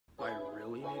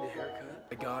need a haircut.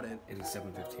 I got it. It is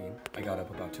 7:15. I got up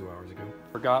about 2 hours ago.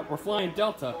 Forgot we're flying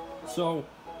Delta, so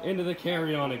into the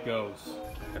carry-on it goes.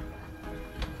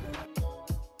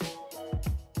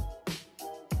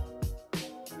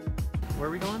 Where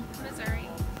are we going? Missouri.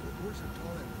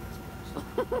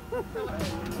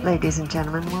 Ladies and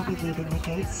gentlemen, we'll be leaving the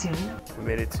gate soon. We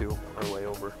made it to our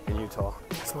layover in Utah.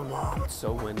 That's my mom. It's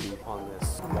so windy on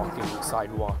this walking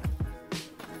sidewalk.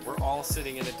 We're all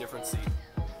sitting in a different seat.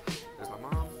 There's my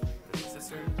mom, there's my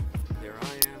sister, there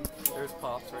I am, there's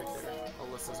Pops right there,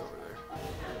 Alyssa's over there.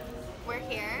 We're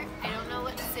here. I don't know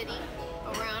what city,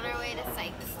 but we're on our way to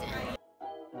Sykeston.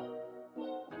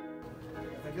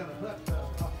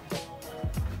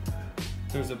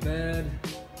 There's a bed,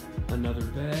 another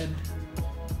bed,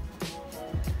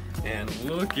 and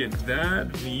look at that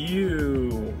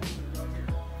view.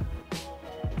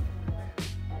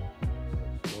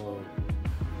 Whoa.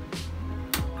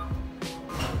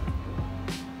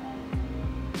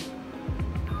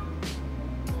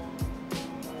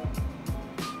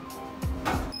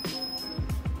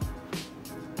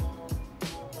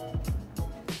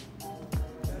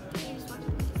 I just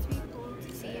wanted these people to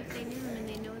see if they knew him and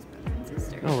they know his brother and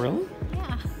sister. Oh, really?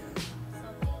 Yeah.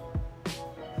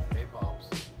 Hey, Pops.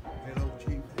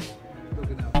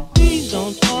 Please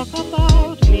don't talk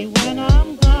about me when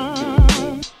I'm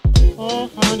gone. Oh,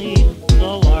 honey,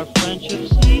 though our friendship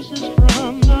ceases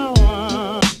from now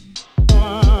on.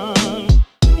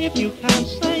 If you can't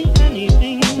say